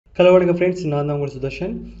Hello வணக்கம் friends, நான் தான் உங்கள்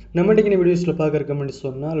சுதர்ஷன். நம்ம இன்றைக்கி வீடியோஸில் பார்க்க இருக்கோம்னு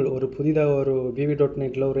சொன்னால் ஒரு புதிதாக ஒரு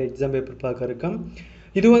vivi.netல ஒரு எக்ஸாம் பேப்பர் பார்க்க இருக்கோம்.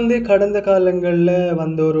 இது கடந்த காலங்களில்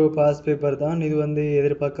வந்த ஒரு பாஸ் பேப்பர் தான். இது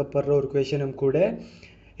எதிர்பார்க்கப்படுற ஒரு கொஷனும் கூட.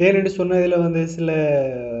 ஏன்னு சொன்னால் இதில் சில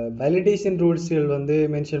வேலிடேஷன் ரூல்ஸ்கள்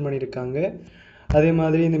மென்ஷன் பண்ணியிருக்காங்க. அதே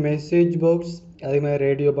மாதிரி இந்த மெசேஜ் பாக்ஸ், அதே மாதிரி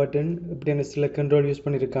ரேடியோ பட்டன் இப்படியான சில கண்ட்ரோல் யூஸ்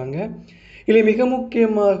பண்ணியிருக்காங்க. இதில் மிக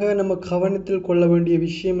முக்கியமாக நம்ம கவனத்தில் கொள்ள வேண்டிய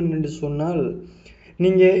விஷயம் என்னென்று சொன்னால்,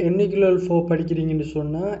 நீங்கள் எண்ணிக்கைகள் 4 படிக்கிறீங்கன்னு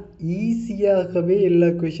சொன்னால் ஈஸியாகவே எல்லா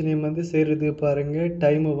கொஷனையும் செய்கிறது பாருங்கள்.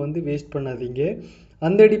 டைமை வேஸ்ட் பண்ணாதீங்க.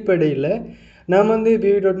 அந்த அடிப்படையில் நான்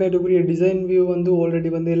vivi.netக்குரிய டிசைன் வியூ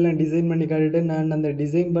ஆல்ரெடி எல்லாம் டிசைன் பண்ணி காட்டிட்டு நான் அந்த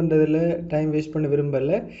டிசைன் பண்ணுறதில் டைம் வேஸ்ட் பண்ண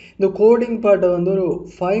விரும்பலை. இந்த கோடிங் பார்ட்டை ஒரு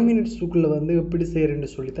 5 மினிட்ஸுக்குள்ளே எப்படி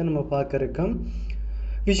செய்கிறேன்னு சொல்லி தான் நம்ம பார்க்க இருக்கோம்.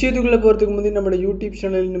 விஷயத்துக்குள்ளே போகிறதுக்கு முன்னாடி நம்மளோட யூடியூப்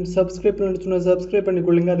சேனல் இன்னும் சப்ஸ்கிரைப் பண்ணி சொன்னால் சப்ஸ்கிரைப்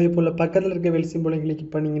பண்ணிக்கொள்ளுங்க. அதே போல் பக்கத்தில் இருக்க பெல் சிம்பளையும்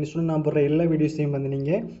கிளிக் பண்ணிங்கன்னு சொன்னால் நான் போடுற எல்லா வீடியோஸையும்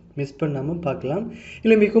நீங்கள் மிஸ் பண்ணாமல் பார்க்கலாம்.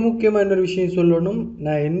 இல்லை மிக முக்கியமாக இன்னொரு விஷயம் சொல்லணும்,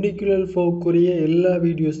 நான் எண்டிகுலர் ஃபோக்குரிய எல்லா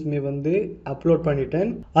வீடியோஸுமே அப்லோட்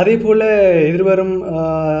பண்ணிட்டேன். அதே போல் எதிர்வரும்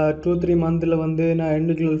 2-3 மந்தில் நான்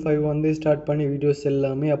எண்டிகுலர் 5 ஸ்டார்ட் பண்ணி வீடியோஸ்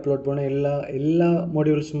எல்லாமே அப்லோட் பண்ணுவேன். எல்லா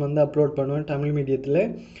மாடியூல்ஸும் அப்லோட் பண்ணுவேன் தமிழ் மீடியத்தில்.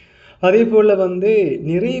 அதே போல்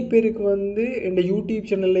நிறைய பேருக்கு இந்த யூடியூப்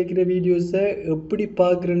சேனலில் இருக்கிற வீடியோஸை எப்படி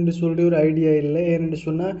பார்க்குறேன்னு சொல்லிட்டு ஒரு ஐடியா இல்லை. ஏன்னு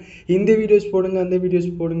சொன்னால் இந்த வீடியோஸ் போடுங்க அந்த வீடியோஸ்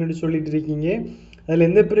போடுங்கன்னு சொல்லிட்டு இருக்கீங்க. அதில்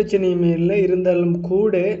எந்த பிரச்சனையுமே இல்லை. இருந்தாலும்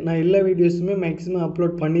கூட நான் எல்லா வீடியோஸுமே மேக்ஸிமம்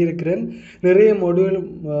அப்லோட் பண்ணியிருக்கிறேன். நிறைய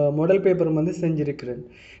மாடல் பேப்பர் செஞ்சுருக்கிறேன்.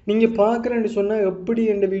 நீங்கள் பார்க்குறேன்னு சொன்னால் எப்படி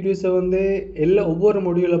இந்த வீடியோஸை ஒவ்வொரு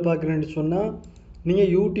மாடியூலில் பார்க்குறேன்னு சொன்னால்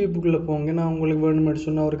நீங்கள் யூடியூப்புக்குள்ளே போங்க. நான் உங்களுக்கு வேணுமென்னு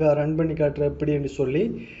சொன்னால் அவருக்கு ரன் பண்ணி காட்டுறேன் எப்படின்னு சொல்லி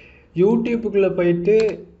யூடியூப்புக்குள்ளே போயிட்டு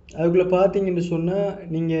அதுக்குள்ளே பார்த்தீங்கன்னு சொன்னால்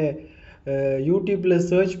நீங்கள் யூடியூப்பில்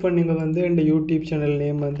சர்ச் பண்ணிங்க இந்த YouTube channel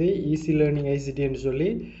name easy learning ஐசிடின்னு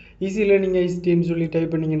சொல்லி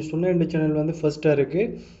டைப் பண்ணிங்கன்னு சொன்னால் இந்த சேனல் ஃபஸ்ட்டாக இருக்குது.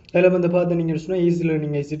 அதில் பார்த்தீங்கன்னு சொன்னால் ஈஸி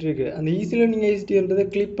லேர்னிங் ஐசிடி இருக்குது. அந்த ஈஸி லேர்னிங் ஐசிடின்றதை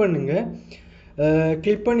கிளிக் பண்ணுங்கள்.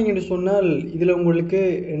 கிளிக் பண்ணிங்கன்னு சொன்னால் இதில் உங்களுக்கு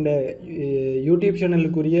இந்த யூடியூப்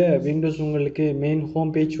சேனலுக்குரிய விண்டோஸ் உங்களுக்கு மெயின்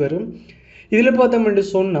ஹோம் பேஜ் வரும். இதில் பார்த்தோம்னு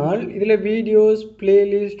சொன்னால் இதில் videos,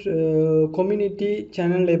 playlist, community,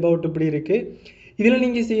 channel about இப்படி இருக்குது. இதில்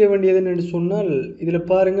நீங்கள் செய்ய வேண்டியது என்னென்னு சொன்னால் இதில்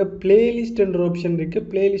பாருங்கள் பிளேலிஸ்ட்ன்ற ஆப்ஷன் இருக்குது.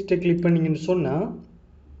 பிளேலிஸ்ட்டை கிளிக் பண்ணிங்கன்னு சொன்னால்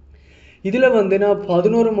இதில் நான்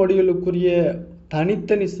 11 மாடியூலுக்குரிய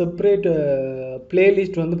தனித்தனி செப்பரேட்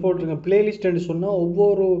பிளேலிஸ்ட் போட்டிருக்கேன். பிளேலிஸ்ட்னு சொன்னால்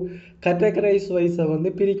ஒவ்வொரு கேட்டகரைஸ்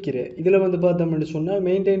வைஸை பிரிக்கிறேன். இதில் பார்த்தோம்னு சொன்னால்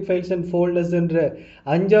மெயின்டைன் ஃபைல்ஸ் அண்ட் ஃபோல்டர்ஸ் என்ற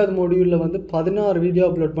 5வது மாடியூலில் 16 வீடியோ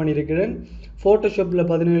அப்லோட் பண்ணியிருக்கிறேன். ஃபோட்டோஷாப்பில்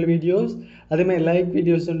 17 வீடியோஸ், அதேமாதிரி லைக்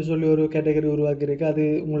வீடியோஸ்ன்னு சொல்லி ஒரு கேட்டகரி உருவாக்கியிருக்கு. அது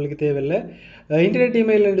உங்களுக்கு தேவையில்லை. இன்டர்நெட்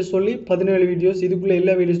இமெயில்னு சொல்லி 17 வீடியோஸ், இதுக்குள்ளே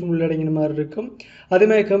எல்லா வீடியோஸும் உள்ளடங்கின மாதிரி இருக்கும்.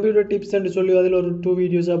 அதேமாதிரி கம்ப்யூட்டர் டிப்ஸ்ன்னு சொல்லி அதில் ஒரு 2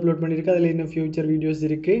 வீடியோஸ் அப்லோட் பண்ணியிருக்கு. அதில் இன்னும் ஃபியூச்சர் வீடியோஸ்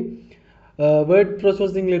இருக்குது. வேர்ட்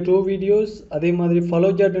ப்ராசஸிங்கில் 2 வீடியோஸ், அதே மாதிரி ஃபாலோ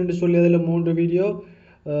சாட்ன்னு சொல்லி அதில் 3 வீடியோ,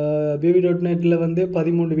 vivi.netல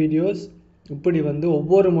 13 வீடியோஸ். இப்படி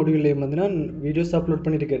ஒவ்வொரு மாடியூல்லையும் நான் வீடியோஸ் அப்லோட்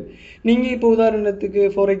பண்ணியிருக்கேன். நீங்கள் இப்போ உதாரணத்துக்கு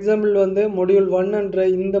ஃபார் எக்ஸாம்பிள் மாடியூல் 1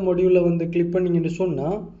 இந்த மாடியூலில் கிளிக் பண்ணிங்கன்னு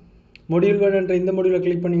சொன்னால் மாடியூல் 1 இந்த மாடியூலில்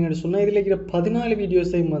கிளிக் பண்ணிங்கன்னு சொன்னால் இதில் இருக்கிற 14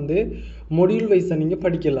 வீடியோஸையும் மாடியூல் வைஸாக நீங்கள்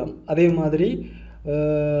படிக்கலாம். அதே மாதிரி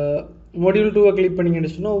மாடியூல் 2 கிளிக்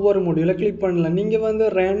பண்ணிங்கன்னு சொன்னால் ஒவ்வொரு மாடியூலை கிளிக் பண்ணலாம்.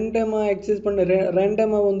 நீங்கள் ரேண்டமாக ஆக்சஸ் பண்ண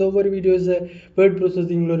ரேண்டமாக ஒவ்வொரு வீடியோஸை வேர்ட்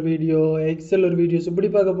ப்ராசஸிங்கில் ஒரு வீடியோ, எக்ஸல் ஒரு வீடியோஸ் இப்படி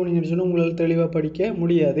பார்க்க போனீங்கன்னு சொன்னால் உங்களால் தெளிவாக படிக்க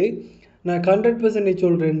முடியாது. நான் 100%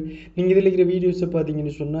 சொல்கிறேன். நீங்கள் இதில் இருக்கிற வீடியோஸை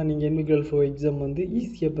பார்த்தீங்கன்னு சொன்னால் நீங்கள் என்விகல் ஃபோ எக்ஸாம்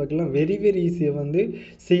ஈஸியாக பார்க்கலாம். வெரி ஈஸியாக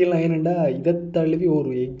செய்யலாம். ஏனெண்டா இதை தழுவி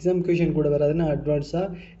ஒரு எக்ஸாம் கொஷின் கூட வராதுன்னு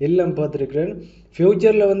அட்வான்ஸாக எல்லாம் பார்த்துருக்குறேன்.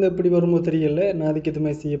 ஃப்யூச்சரில் எப்படி வருமோ தெரியல, நான் அதுக்கு எது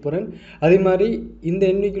மாதிரி செய்ய போகிறேன். அதே மாதிரி இந்த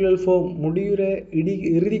என்விகுலர் ஃபோ முடிகிற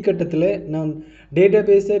இறுதி கட்டத்தில் நான் டேட்டா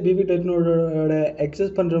பேஸை vivi.netோட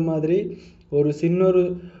அக்சஸ் பண்ணுற மாதிரி ஒரு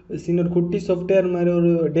சின்ன குட்டி சாஃப்ட்வேர் மாதிரி ஒரு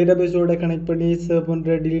டேட்டா பேஸோட கனெக்ட் பண்ணி சேவ்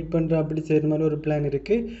பண்ணுற, டிலீட் பண்ணுற அப்படி செய்கிற மாதிரி ஒரு பிளான்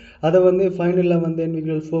இருக்குது. அதை ஃபைனலாக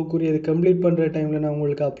என்விகுலர் ஃபோக்குரிய அது கம்ப்ளீட் பண்ணுற டைமில் நான்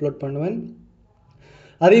உங்களுக்கு அப்லோட் பண்ணுவேன்.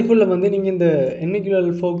 அதே போல் நீங்கள் இந்த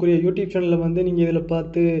என்விகுலர் ஃபோக்குரிய யூடியூப் சேனலில் நீங்கள் இதில்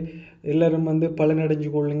பார்த்து எல்லோரும் பலனடைஞ்சு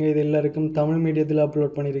கொள்ளுங்க. இது எல்லாருக்கும் தமிழ் மீடியத்தில்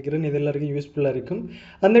அப்லோட் பண்ணியிருக்கிறேன். இது எல்லாருக்கும் யூஸ்ஃபுல்லாக இருக்கும்.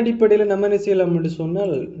 அந்த அடிப்படையில் நம்ம என்ன செய்யலாம்னு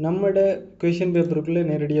சொன்னால் நம்மளோட கொஷின் பேப்பருக்குள்ளே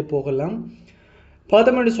நேரடியாக போகலாம்.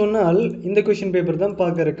 பார்த்தோம்னு சொன்னால் இந்த கொஷின் பேப்பர் தான்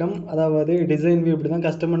பார்க்க இருக்கோம். அதாவது டிசைன் வியூ இப்படி தான்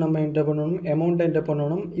கஸ்டமர் நம்ம என்டர் பண்ணணும், அமௌண்ட் என்டர்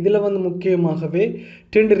பண்ணணும். இதில் முக்கியமாகவே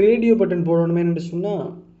 2 ரேடியோ பட்டன் போடணுமே என்று சொன்னால்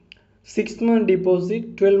 6 month டிபாசிட்,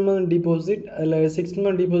 12 month டிபாசிட். அதில் 6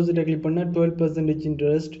 month டிபாசிட்டை கிளிக் பண்ணால் 12%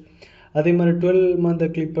 இன்ட்ரெஸ்ட். அதே மாதிரி 12 மந்த்தை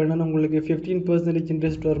கிளிக் பண்ணால் உங்களுக்கு 15%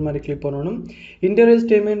 இன்ட்ரெஸ்ட் வர மாதிரி கிளிக் பண்ணணும்.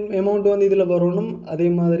 இன்ட்ரெஸ்ட் அமௌண்ட் வந்து இதில் வரணும். அதே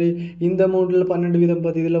மாதிரி இந்த அமௌண்ட்டில்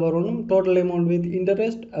 12% இதில் வரணும். டோட்டல் அமௌண்ட் வித்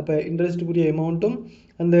இன்ட்ரெஸ்ட், அப்போ இன்ட்ரெஸ்ட்டுக்குரிய அமௌண்ட்டும்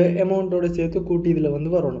அந்த அமௌண்ட்டோட சேர்த்து கூட்டி இதில் வந்து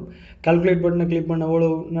வரணும். கால்குலேட் பட்டனை கிளிக் பண்ண அவ்வளோ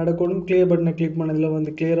நடக்கணும். கிளியர் பட்டனை கிளிக் பண்ணதில்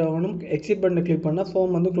வந்து கிளியர் ஆகணும். எக்ஸிட் பட்டனை கிளிக் பண்ணால்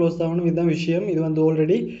ஃபார்ம் வந்து க்ளோஸ் ஆகணும். இதுதான் விஷயம். இது வந்து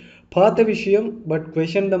ஆல்ரெடி பார்த்த விஷயம். பட்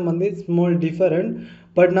கொஷன் தான் வந்து ஸ்மால் டிஃபரண்ட்.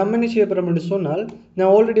 பட் நம்ம என்ன செய்ய போகிறோம்னு சொன்னால்,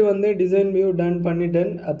 நான் ஆல்ரெடி வந்து டிசைன் வியூ டன்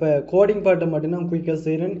பண்ணிட்டேன். அப்போ கோடிங் பார்ட்டை மட்டும் நான் குயிக்காக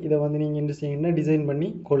செய்கிறேன். இதை வந்து நீங்கள் என்ன செய்யுங்கன்னா டிசைன் பண்ணி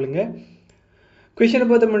கொள்ளுங்கள். கொஷனை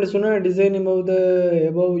பார்த்தோம்னு சொன்னால், design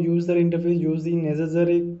above user interface using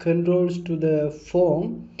necessary controls to the form,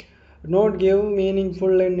 not give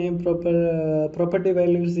meaningful and name property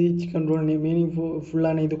values each control name meaningful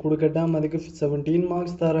இது கொடுக்கட்டாம். அதுக்கு 17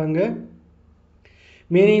 மார்க்ஸ் தராங்க.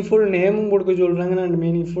 மீனிங்ஃபுல் நேமும் கொடுக்க சொல்கிறாங்க. நான்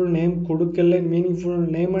மீனிங்ஃபுல் நேம் கொடுக்கல. மீனிங்ஃபுல்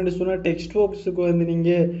நேம்னு சொன்னால் டெக்ஸ்ட் பாக்ஸுக்கு வந்து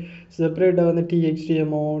நீங்கள் செப்பரேட்டாக வந்து டிஎக்ஸ்டி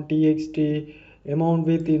அமௌண்ட்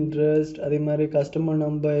வித் இன்ட்ரெஸ்ட், அதே மாதிரி கஸ்டமர்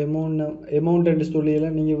நம்பர், அமௌண்ட்டு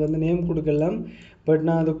சொல்லியெல்லாம் நீங்கள் வந்து நேம் கொடுக்கலாம். பட்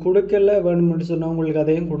நான் அது கொடுக்கல. வேணும்னு சொன்னால் உங்களுக்கு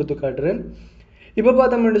அதையும் கொடுத்து காட்டுறேன். இப்போ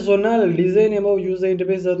பார்த்தோம்னு சொன்னால், டிசைன் above யூசர்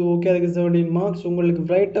இன்டர்ஃபேஸ் அது ஓகே. அதுக்கு 17 மார்க்ஸ். உங்களுக்கு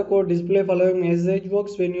right a code display following message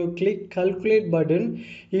box when you click calculate button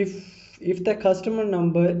if the customer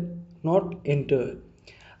number not entered.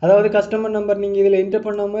 அதாவது கஸ்டமர் நம்பர் நீங்கள் இதில் என்டர்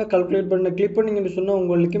பண்ணாமல் கால்குலேட் பண்ண கிளிக் பண்ணிங்கன்னு சொன்னால்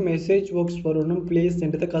உங்களுக்கு மெசேஜ் பாக்ஸ் வரணும். Please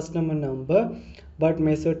enter the customer number but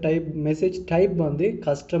message type வந்து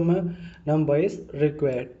customer number is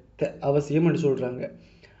required அவசியம்னு சொல்கிறாங்க.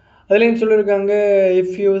 அதுலேயும் சொல்லியிருக்காங்க,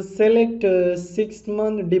 if you select 6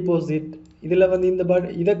 month deposit, இதில் வந்து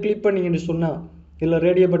இதை கிளிக் பண்ணிங்கன்னு சொன்னால் இதில்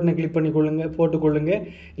ரேடியோ பட்டனை கிளிக் போட்டுக்கொள்ளுங்க.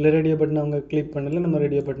 இல்லை ரேடியோ பட்டனை அவங்க கிளிக் பண்ணல, நம்ம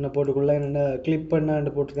ரேடியோ பட்டனை போட்டுக்கொள்ளலாம். என்னென்ன கிளிக்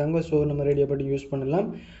பண்ணான்னு போட்டிருக்காங்க. ஸோ நம்ம ரேடியோ பட்டன் யூஸ் பண்ணலாம்.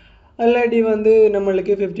 இல்லாட்டி வந்து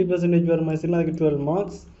நம்மளுக்கு 50% வர மாதிரி அதுக்கு 12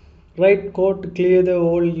 marks. Right code clear the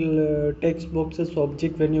old text boxes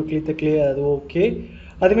object when you click the clear, அது ஓகே.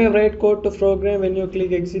 அதுமாதிரி right code to program when you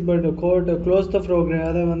click exit button code close the program.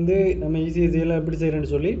 அதை வந்து நம்ம ஈஸியாக எப்படி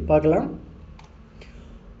செய்கிறேன்னு சொல்லி பார்க்கலாம்.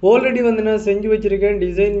 ஆல்ரெடி வந்து நான் செஞ்சு வச்சுருக்கேன்.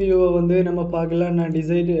 டிசைன் வியூவை வந்து நம்ம பார்க்கலாம். நான்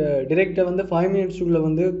டிரெக்டாக வந்து 5 minutesக்குள்ளே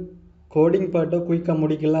வந்து கோடிங் பார்ட்டை குயிக்காக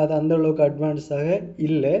முடிக்கலாம். அது அந்தளவுக்கு அட்வான்ஸாக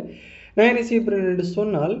இல்லை. நான் என்ன செய்யப்படுறேன்னு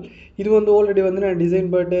சொன்னால், இது வந்து ஆல்ரெடி வந்து நான் டிசைன்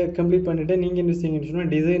பார்ட்டை கம்ப்ளீட் பண்ணிவிட்டேன். நீங்கள் என்ன செய்யுங்கன்னு சொன்னால்,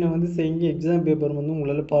 டிசைனை வந்து செய்யுங்க. எக்ஸாம் பேப்பர் வந்து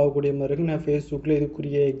உங்களால் பார்க்கக்கூடிய மாதிரி இருக்குது. நான் ஃபேஸ்புக்கில்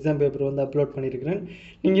இதுக்குரிய எக்ஸாம் பேப்பர் வந்து அப்லோட் பண்ணியிருக்கிறேன்.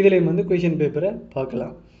 நீங்கள் இதில் வந்து கொஷின் பேப்பரை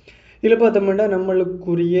பார்க்கலாம். இதில் பார்த்தோம்னா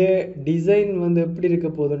நம்மளுக்குரிய டிசைன் வந்து எப்படி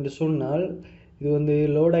இருக்க போகுதுன்னு சொன்னால், இது வந்து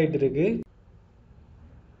லோட் ஆகிட்டு இருக்கு.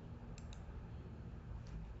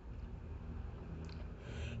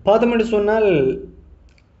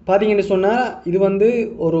 பார்த்தீங்கன்னு சொன்னால் இது வந்து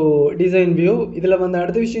ஒரு டிசைன் வியூ. இதில் வந்து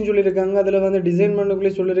அடுத்த விஷயம் சொல்லியிருக்காங்க. அதில் வந்து டிசைன்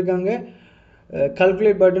பண்ணுக்குள்ளே சொல்லியிருக்காங்க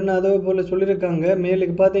கால்குலேட் பட்டன் அதே போல் சொல்லியிருக்காங்க.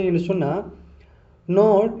 மேலுக்கு பார்த்தீங்கன்னு சொன்னால்,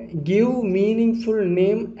 note give meaningful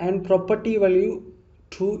name and property value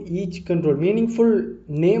to each control. Meaningful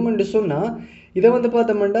நேம்னு சொன்னால் இதை வந்து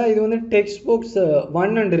பார்த்தோம்னா இது வந்து டெக்ஸ்ட் பாக்ஸ்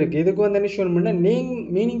 1 இருக்குது. இதுக்கு வந்து என்ன சொல்லணும்னா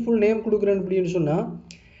மீனிங்ஃபுல் நேம் கொடுக்குறேன் அப்படின்னு சொன்னால்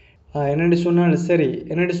என்னென்னு சொன்னால் சரி.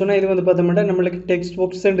 என்னென்னு சொன்னால் இது வந்து பார்த்தோம்னா நம்மளுக்கு டெக்ஸ்ட்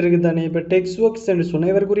பாக்ஸ் இருக்குது தானே. இப்போ டெக்ஸ்ட் பாக்ஸ்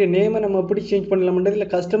சொன்னால் இவருக்குரிய நேமை நம்ம எப்படி சேஞ்ச் பண்ணலாம்டா, இல்லை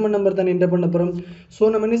கஸ்டமர் நம்பர் தானே என்டர் பண்ண போகிறோம்.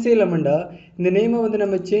 ஸோ நம்ம என்ன செய்யலாம்டா, இந்த நேமை வந்து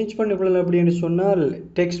நம்ம சேஞ்ச் பண்ணிக்கொள்ளலாம் அப்படின்னு சொன்னால்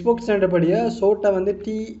டெக்ஸ்ட் பாக்ஸ் படியாக ஷோர்ட்டாக வந்து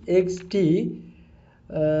TXT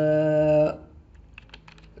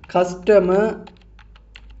கஸ்டமர்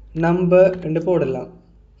நம்பர் என்று போடலாம்.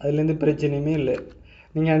 அதுலேருந்து பிரச்சனையுமே இல்லை.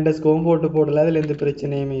 நீங்கள் அண்டர்ஸ்கோரும் போடலாம். அதுலேருந்து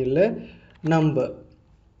பிரச்சனையுமே இல்லை. நம்பர்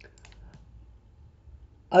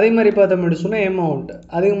அதே மாதிரி பார்த்தோம்னு சொன்னால் அமௌண்ட்,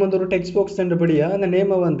 அதுக்கு வந்து ஒரு டெக்ஸ்ட் பாக்ஸ் படியாக அந்த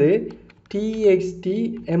நேமை வந்து TXT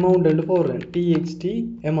அமௌண்ட்டு போடுறேன். TXT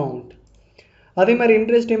amount. அதே மாதிரி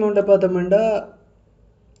இன்ட்ரெஸ்ட் அமௌண்ட்டை பார்த்தோம்னா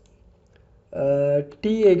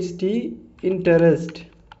TXT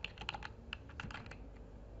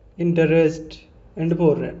இன்ட்ரெஸ்ட் என்று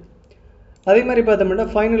போடுறேன். அதே மாதிரி பார்த்தோம்னா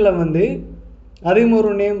ஃபைனலில் வந்து அதுவும் ஒரு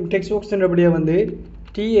நேம் டெக்ஸ்ட் பாக்ஸ் அப்படியே வந்து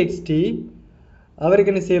TXT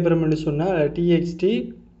அவருக்கு என்ன செய்ய போகிறோம்னு சொன்னால் TXT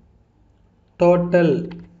டோட்டல்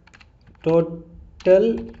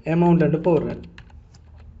அமௌண்ட் போடுறேன்.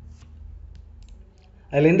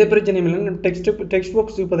 அதில் எந்த பிரச்சனையும் இல்லை. டெக்ஸ்ட்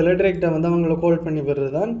பாக்ஸுக்கு பதிலாக டிரெக்டாக வந்து அவங்கள கால் பண்ணி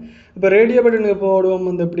வர்றது தான். இப்போ ரேடியோ பட்டனுக்கு போடுவோம்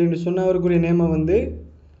வந்து அப்படின்னு சொன்னால் அவருக்குரிய நேமை வந்து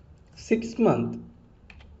 6 month,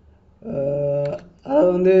 அது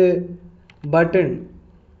வந்து பட்டன்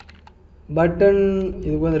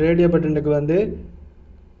இதுக்கு வந்து ரேடியோ பட்டனுக்கு வந்து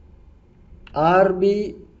RB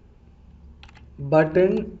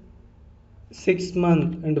பட்டன் 6 month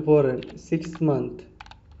என்று போகிறேன். 6 month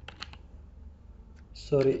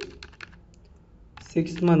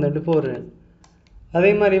என்று போகிறேன்.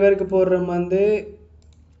 அதே மாதிரி இவருக்கு போடுற வந்து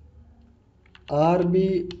RB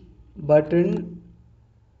button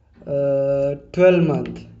 12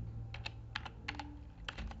 month.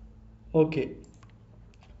 ஓகே,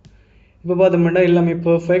 இப்போ பார்த்தோம்னா எல்லாமே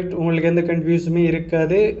பர்ஃபெக்ட், உங்களுக்கு எந்த கன்ஃபியூஸுமே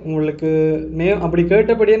இருக்காது. உங்களுக்கு நேம் அப்படி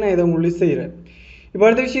கேட்டபடியே நான் இதை உங்களுக்கு செய்கிறேன். இப்போ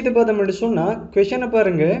அடுத்த விஷயத்தை பார்த்தோம்னு சொன்னால் கொஷனை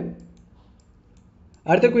பாருங்கள்.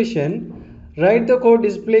 அடுத்த question, write the code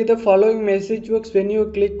display the following message works when you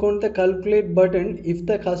click on the calculate button if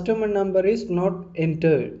the customer number is not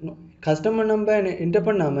entered. Customer number enter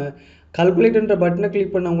பண்ணாமல் கால்குலேட்ன்ற பட்டனை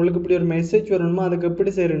கிளிக் பண்ண உங்களுக்கு இப்படி ஒரு மெசேஜ் வரணுமா, அதுக்கு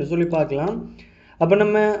எப்படி செய்கிறேன்னு சொல்லி பார்க்கலாம். அப்போ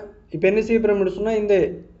நம்ம இப்போ என்ன செய்ய போகிறோம்னு சொன்னால், இந்த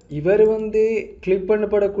இவர் வந்து கிளிக்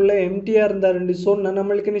பண்ணப்படக்குள்ளே எம்டிஆர் இருந்தாருன்னு சொன்னால்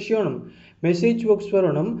நம்மளுக்கு என்ன செய்யணும், மெசேஜ் பாக்ஸ்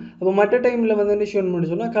வரணும். அப்போ மற்ற டைமில் வந்து என்ன செய்யணும்னு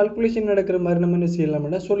சொன்னால் கால்குலேஷன் நடக்கிற மாதிரி நம்ம என்ன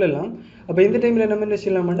செய்யலாம்னா சொல்லலாம். அப்போ இந்த டைமில் நம்ம என்ன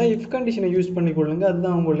செய்யலாம்னா இஃப் கண்டிஷனை யூஸ் பண்ணிக்கொள்ளுங்க,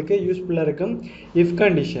 அதுதான் உங்களுக்கு யூஸ்ஃபுல்லாக இருக்கும். இஃப்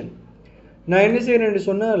கண்டிஷன் நான் என்ன செய்கிறேன்னு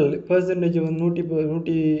சொன்னால் பர்சன்டேஜ் வந்து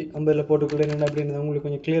 150 போட்டுக்கொள்ளேன் அப்படின்னு உங்களுக்கு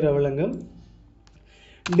கொஞ்சம் கிளியராக விளங்கும்.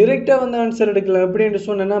 டிரெக்டாக வந்து ஆன்சர் எடுக்கலாம். அப்படின்னு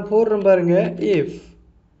சொன்னேன்னா போடுறோம் பாருங்கள் இஃப்.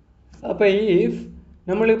 அப்போ இஃப்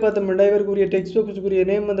நம்மளுக்கு பார்த்தோம்னா இவருக்குரிய டெக்ஸ்ட் பாக்ஸுக்குரிய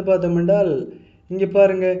நேம் வந்து பார்த்தோம்னால் இங்கே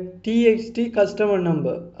பாருங்கள் டிஎக்ஸ்டி கஸ்டமர்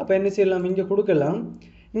நம்பர். அப்போ என்ன செய்யலாம், இங்கே கொடுக்கலாம்.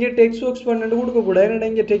 இங்கே டெக்ஸ்ட் பாக்ஸ் பண்ணிட்டு கொடுக்கக்கூடாது. ஏன்னா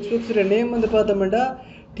இங்கே டெக்ஸ்ட் பாக்ஸுடைய நேம் வந்து பார்த்தோம்னா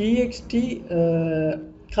டிஎக்ஸ்டி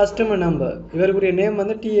கஸ்டமர் நம்பர். இவருக்குரிய நேம்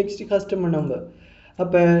வந்து டிஎக்ஸ்டி கஸ்டமர் நம்பர்.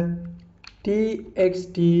 அப்போ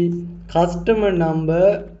TXT customer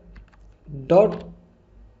number dot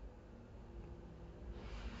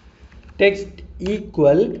text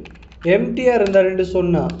equal MTR இருந்தாருன்னு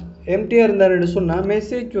சொன்னால்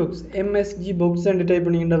message box MSG box type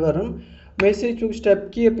பண்ணிக்கிட்ட வரும். மெசேஜ் பாக்ஸ் டப்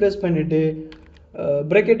கீயை ப்ரெஸ் பண்ணிவிட்டு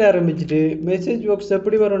ப்ரெக்கெட் ஆரம்பிச்சுட்டு மெசேஜ் பாக்ஸ்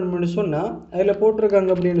எப்படி வரணும்னு சொன்னால் அதில்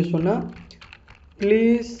போட்டிருக்காங்க அப்படின்னு சொன்னால்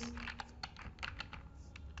please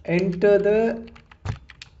enter the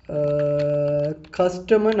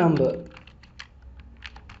customer number.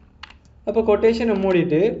 அப்போ கொட்டேஷனை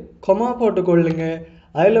மூடிட்டு கொமா போட்டுக்கொள்ளுங்க.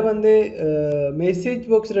 அதில் வந்து மெசேஜ்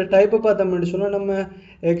பாக்ஸில் டைப்பை பார்த்தோம்னு சொன்னால் நம்ம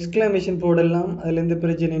எக்ஸ்க்ளமேஷன் போடலாம். அதில் எந்த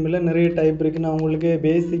பிரச்சனையும் இல்லை, நிறைய டைப் இருக்குது. நான் உங்களுக்கு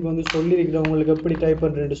பேசிக் வந்து சொல்லியிருக்கிறேன் உங்களுக்கு எப்படி டைப்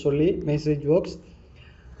பண்ணுறேன்னு சொல்லி மெசேஜ் பாக்ஸ்.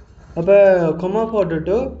 அப்போ கொமா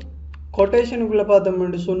போட்டுட்டு கொட்டேஷனுக்குள்ளே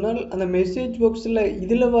பார்த்தோம்னு சொன்னால் அந்த மெசேஜ் பாக்ஸில்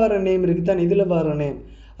இதில் வர நேம் இருக்குது தான், இதில் வர நேம்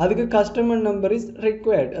அதுக்கு கஸ்டமர் நம்பர் இஸ்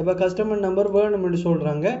ரிக்வயர்ட். அப்போ கஸ்டமர் நம்பர் வேணும்னு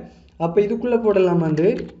சொல்கிறாங்க. அப்போ இதுக்குள்ளே போடலாம் வந்து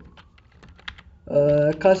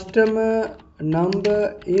கஸ்டமர் நம்பர்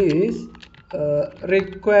இஸ்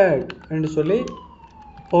ரிக்வயர்ட் என்று சொல்லி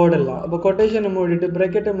போடலாம். அப்போ கொட்டேஷனை மூடிட்டு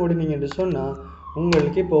ப்ரெக்கெட்டை மூடினீங்கன்னு சொன்னால்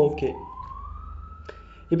உங்களுக்கு இப்போ ஓகே.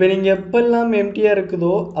 இப்போ நீங்கள் எப்பெல்லாம் எம்டிஆர்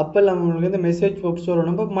இருக்குதோ அப்போல்லாம் நம்மளுக்கு இந்த மெசேஜ் பாக்ஸ்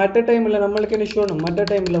வரணும். இப்போ மற்ற டைமில் நம்மளுக்கு என்ன சொல்லணும், மற்ற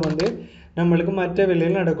டைமில் வந்து நம்மளுக்கு மற்ற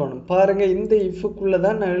வேலையில் நடக்கணும். பாருங்கள், இந்த இஃபுக்குள்ளே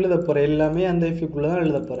தான் நான் எழுத போகிறேன், எல்லாமே அந்த இஃபுக்குள்ளே தான்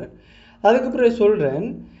எழுத போகிறேன். அதுக்கப்புறம் சொல்கிறேன்,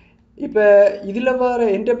 இப்போ இதில் வர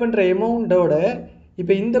என்டர் பண்ணுற எமௌண்ட்டோட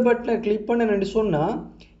இப்போ இந்த பட்டனை கிளிக் பண்ணணுன்னு சொன்னால்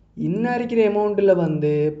இன்னும் இருக்கிற எமௌண்ட்டில்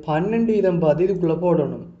வந்து 12% பார்த்து இதுக்குள்ளே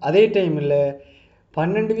போடணும். அதே டைமில்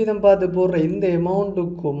 12% பார்த்து போடுற இந்த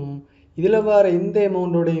எமௌண்ட்டுக்கும் இதில் வர இந்த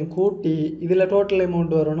எமௌண்ட்டோடையும் கூட்டி இதில் டோட்டல்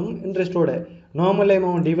எமௌண்ட் வரணும். இன்ட்ரெஸ்ட்டோட நார்மல்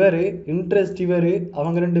அமௌண்ட் இவர், இன்ட்ரெஸ்ட் இவர்,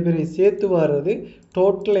 அவங்க ரெண்டு பேரையும் சேர்த்து வர்றது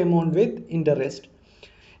டோட்டல் அமௌண்ட் வித் இன்ட்ரெஸ்ட்.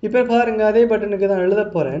 இப்போ பாருங்கள், அதே பட்டனுக்கு தான் எழுத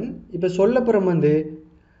போகிறேன். இப்போ சொல்ல போகிறோம் வந்து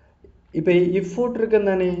இப்போ இஃப் போட்டிருக்கேன்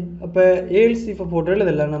தானே, அப்போ ஏல்ஸ் இஃப் போட்டு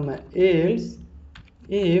எழுதலாம் நம்ம. ஏல்ஸ்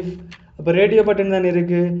இஃப் அப்போ ரேடியோ பட்டன் தானே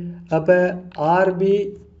இருக்குது. அப்போ ஆர்பி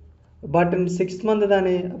பட்டன் 6 month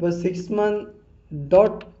தானே. அப்போ 6 month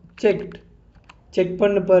டாட் செக்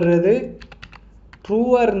பண்ணப்படுறது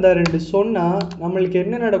ட்ரூவாக இருந்தாருன்னு சொன்னால் நம்மளுக்கு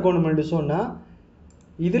என்ன நடக்கணும்னு சொன்னால்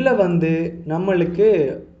இதில் வந்து நம்மளுக்கு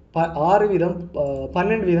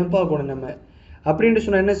 12% பார்க்கணும் நம்ம. அப்படின்ட்டு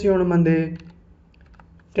சொன்னால் என்ன செய்யணும் வந்து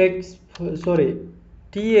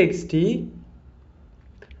டிஎக்ஸ்டி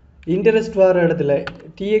இன்ட்ரெஸ்ட் வர இடத்துல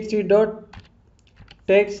டிஎக்ஸ்டி டாட்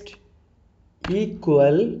டெக்ஸ்ட்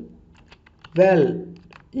ஈக்குவல் வேல்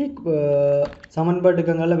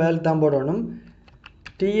சமன்பாட்டுக்கங்கால வேல் தான் போடணும்.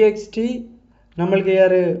 டிஎக்ஸ்டி நம்மளுக்கு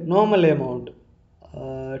யார் normal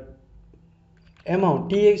amount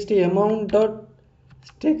TXT amount dot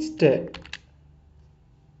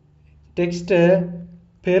டெக்ஸ்ட்டை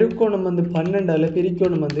பெருக்கணும் வந்து 12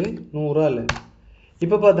 பிரிக்கணும் வந்து 100.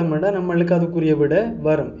 இப்போ பார்த்தோம்னா நம்மளுக்கு அதுக்குரிய விட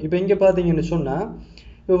வரும். இப்போ இங்கே பார்த்தீங்கன்னு சொன்னால்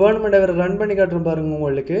இப்போ வேணுமெண்டா வேறு ரன் பண்ணி காட்டுறேன் பாருங்கள்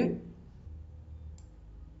உங்களுக்கு.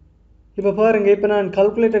 இப்போ பாருங்கள், இப்போ நான்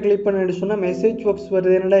கால்குலேட்டர் கிளிக் பண்ணேன்னு சொன்னால் மெசேஜ் பாக்ஸ்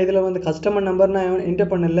வருது. என்னடா இதில் வந்து கஸ்டமர் நம்பர் நான்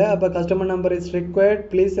என்டர் பண்ணல. அப்போ customer number is required,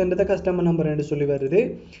 please enter the customer number என்று சொல்லி வருது.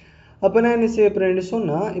 அப்போ நான் என்ன செய்ய போகிறேன்னு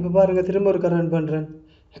சொன்னால் இப்போ பாருங்கள், திரும்ப ஒரு ரன் பண்ணுறேன்.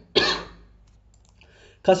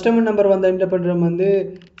 கஸ்டமர் நம்பர் வந்து என்டர் பண்ணுறேன் வந்து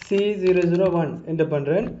C001 என்டர்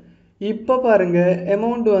பண்ணுறேன். இப்போ பாருங்கள்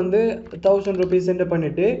அமௌண்ட் வந்து 1000 rupees என்டர்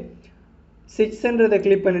பண்ணிவிட்டு 600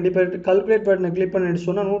 கிளிக் பண்ணிட்டு இப்போ கால்குலேட் பட்டனை கிளிக் பண்ணிட்டு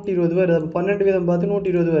சொன்னால் 120 வருது. அப்போ 12 வீதம் பார்த்து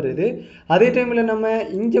 120 வருது. அதே டைமில் நம்ம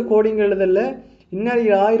இங்கே கோடிங் எழுதல இன்னொரு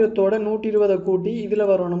 1000 120 கூட்டி இதில்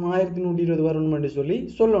வரணும் 1120 வரணும்னு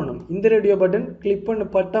சொல்லணும். இந்த ரேடியோ பட்டன் கிளிக் பண்ண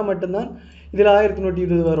பட்டால் மட்டும்தான் இதில்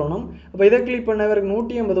 1120 வரணும். அப்போ இதை கிளிக் பண்ண வரைக்கும்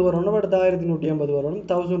 150 வரணும், அடுத்து 1150 வரணும்.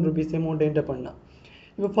 1000 rupees அமௌண்ட் என்டர் பண்ணால்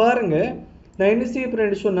இப்போ பாருங்கள் நான் என்ன செய்ய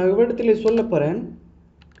போகிறேன் சொன்னால் இடத்துல சொல்ல போகிறேன்.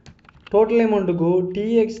 total amount go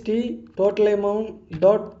txt total amount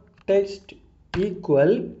dot text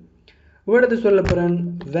equal இவடத்து சொல்ல போறேன்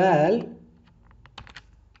val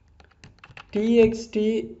txt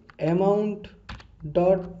amount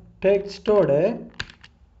dot text ஓட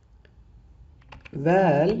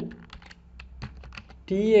val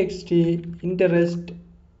txt interest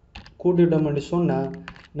கூட்டிட்டோம்னு சொன்னா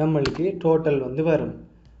நம்மளுக்கு டோட்டல் வந்து வரும்.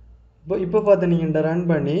 இப்போ பார்த்து நீங்கள் ரன்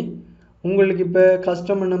பண்ணி உங்களுக்கு இப்போ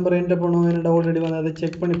கஸ்டமர் நம்பர் என்டர் பண்ணுவோம் என்னடா ஆல்ரெடி வந்து அதை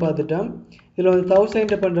செக் பண்ணி பார்த்துட்டேன். இதில் வந்து 1000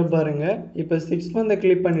 என்டர் பண்ணுறேன் பாருங்கள். இப்போ 6 month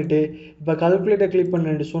கிளிக் பண்ணிவிட்டு இப்போ கால்குலேட்டர் கிளிக்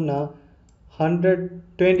பண்ணேன்னு சொன்னால்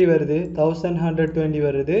 120 வருது, 1120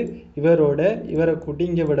 வருது. இவரை கூட்டி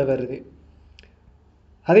இங்கே விட வருது.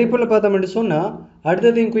 அதே போல் பார்த்தோம்னு சொன்னால்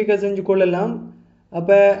அடுத்ததையும் குயிக்காக செஞ்சு கொள்ளலாம்.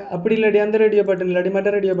 அப்போ அப்படி இல்லாட்டி அந்த ரேடியோ பட்டன் இல்லாட்டி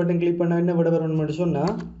மற்ற ரேடியோ பட்டன் கிளிக் பண்ணால் என்ன விட வரணும்னு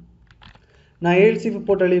சொன்னால் நான் ஏல்சிஃப்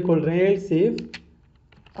போட்டு எழுதி கொள்கிறேன். ஏல்சிஃப்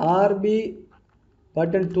RB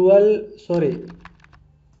button 12 sorry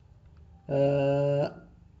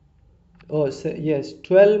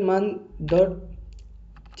 12 month dot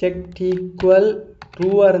check equal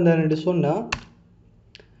true இருந்தான்னு சொன்னா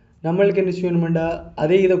நம்மளுக்கு என்ன செய்யணும்டா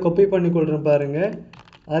அதே இதை காப்பி பண்ணி கொள்றேன் பாருங்க.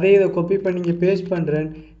 அதே இதை காப்பி பண்ணி இங்கே பேஸ்ட் பண்ணுறேன்.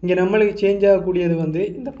 இங்கே நம்மளுக்கு சேஞ்ச் ஆகக்கூடியது வந்து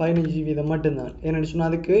இந்த 15% மட்டும்தான். என்னென்னு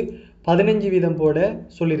சொன்னால் அதுக்கு 15% போட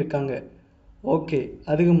சொல்லியிருக்காங்க. ஓகே,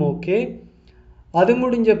 அதுவும் ஓகே. அது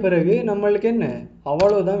முடிஞ்ச பிறகு நம்மளுக்கு என்ன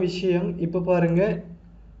அவ்வளோதான் விஷயம். இப்போ பாருங்கள்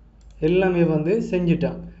எல்லாமே வந்து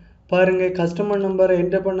செஞ்சுட்டான். பாருங்கள் கஸ்டமர் நம்பரை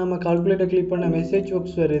என்டர் பண்ணாமல் கால்குலேட்டர் கிளிக் பண்ண மெசேஜ்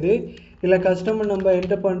பாக்ஸ் வருது. இதில் கஸ்டமர் நம்பர்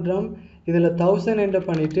என்டர் பண்ணுறோம். இதில் 1000 என்டர்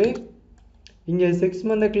பண்ணிவிட்டு இங்கே 6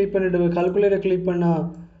 month கிளிக் பண்ணிவிட்டு கால்குலேட்டர் கிளிக் பண்ணால்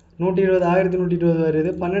 120 1120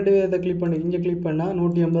 வருது. 12 வீதத்தை கிளிக் பண்ணி இங்கே கிளிக் பண்ணால்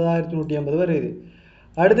 180 1150 வருது.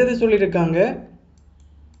 அடுத்தது சொல்லியிருக்காங்க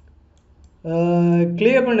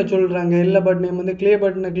கிளியர் பண்ண சொல்கிறாங்க. எல்லா பட்டனையும் வந்து கிளியர்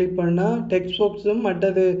பட்டனை கிளிக் பண்ணால் டெக்ஸ்ட் பாக்ஸும்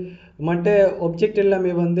மற்ற ஆப்ஜெக்ட்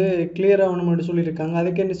எல்லாமே வந்து கிளியர் ஆகணும்னு சொல்லியிருக்காங்க.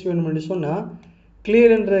 அதுக்கு என்ன செய்யணும்னு சொன்னால்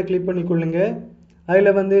கிளியர்ன்றதை கிளிக் பண்ணிக்கொள்ளுங்க.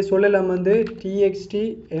 அதில் வந்து சொல்லலாம் வந்து txt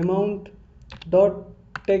amount dot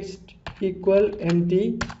text equal empty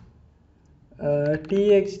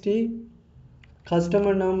txt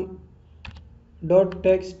customer num dot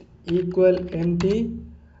text equal empty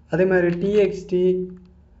அதே மாதிரி txt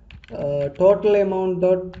total amount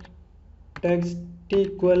dot text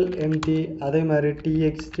equal empty அதே மாதிரி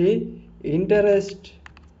txt interest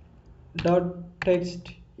dot text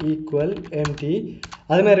equal empty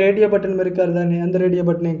அதே மாதிரி ரேடியோ பட்டன் இருக்காரு தானே அந்த ரேடியோ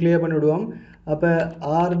பட்டனை கிளியர் பண்ணிவிடுவோம். அப்போ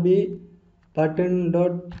RB button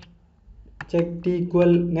dot check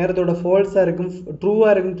equal நேரத்தோட ஃபால்ஸாக இருக்கும்,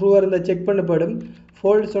 ட்ரூவாக இருக்கும். ட்ரூவாக இருந்தால் செக் பண்ணப்படும்.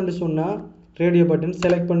 ஃபால்ஸ் ஒன்று சொன்னால் ரேடியோ பட்டன்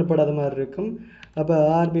செலக்ட் பண்ணப்படாத மாதிரி இருக்கும். அப்போ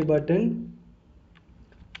RB button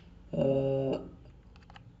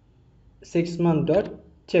 6 month dot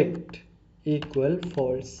checked equal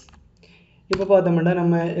false. இப்போ பார்த்தோம்னா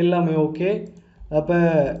நம்ம எல்லாமே ஓகே. அப்போ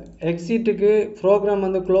எக்ஸிட்டுக்கு ப்ரோக்ராம்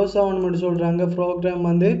வந்து க்ளோஸ் ஆகணும்னு சொல்கிறாங்க. ப்ரோக்ராம்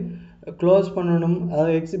வந்து க்ளோஸ் பண்ணணும். அதை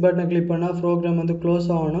எக்ஸிட் பட்டனை கிளிக் பண்ணால் ப்ரோக்ராம் வந்து க்ளோஸ்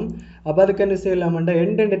ஆகணும். அப்போ அதுக்கு என்ன செய்யலாமாண்டா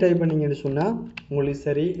எண்ட் டைப் பண்ணிங்கன்னு சொன்னால் உங்களுக்கு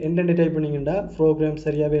சரி. எண்ட் டைப் பண்ணிங்கன்னா ப்ரோக்ராம்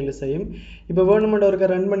சரியாகவே இல்லை செய்யும். இப்போ வேணுமெண்டா ஒருக்கா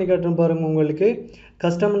ரன் பண்ணி காட்டுறேன் பாருங்கள். உங்களுக்கு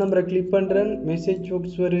கஸ்டமர் நம்பரை கிளிக் பண்ணுறேன், மெசேஜ்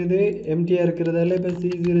பாக்ஸ் வருது, எம்டியாக இருக்கிறதால இப்போ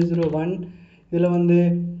C001 இதில் வந்து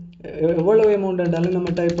எவ்வளோ அமௌண்ட்டாலும்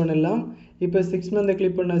நம்ம டைப் பண்ணலாம். இப்போ 6 month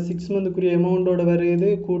கிளிக் பண்ணால் 6 monthக்குரிய அமௌண்ட்டோட வருது,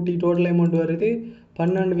 கூட்டி டோட்டல் அமௌண்ட் வருது.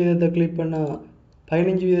 12 வீதத்தை கிளிக் பண்ணால்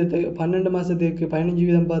 15 வீதத்தை 12 மாதத்துக்கு 15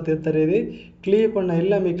 வீதம் பார்த்து தருது. கிளியர் பண்ணால்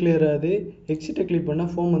எல்லாமே கிளியர் ஆகுது. எக்ஸிட்டை கிளிக்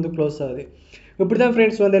பண்ணால் ஃபார்ம் வந்து க்ளோஸ் ஆகுது. இப்படி தான்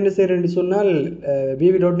ஃப்ரெண்ட்ஸ் வந்து என்ன செய்கிறேன்னு சொன்னால்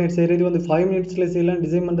VV.net செய்கிறது வந்து 5 minutesல செய்யலாம்.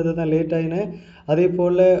 டிசைன் பண்ணுறது தான் லேட் ஆகினேன். அதே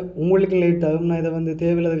போல் உங்களுக்கு லேட் ஆகும். நான் இதை வந்து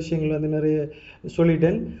தேவையில்லாத விஷயங்கள் வந்து நிறைய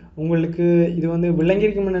சொல்லிட்டேன். உங்களுக்கு இது வந்து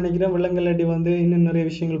விளங்கியிருக்கும்னு நினைக்கிறேன். விளங்கலாட்டி வந்து இன்னும் நிறைய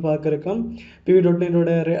விஷயங்கள் பார்க்க இருக்கோம். VV.netோட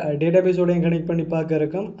டேட்டாபேஸோடையும் கனெக்ட் பண்ணி பார்க்க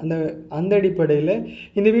இருக்கோம். அந்த அடிப்படையில்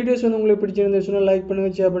இந்த வீடியோஸ் வந்து உங்களுக்கு பிடிச்சிருந்துச்சுன்னா லைக்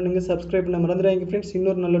பண்ணுங்கள், ஷேர் பண்ணுங்கள், சப்ஸ்கிரைப் பண்ண மறந்துடாதீங்க ஃப்ரெண்ட்ஸ்.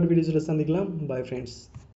 இன்னொரு நல்ல வீடியோஸில் சந்திக்கலாம். Bye friends.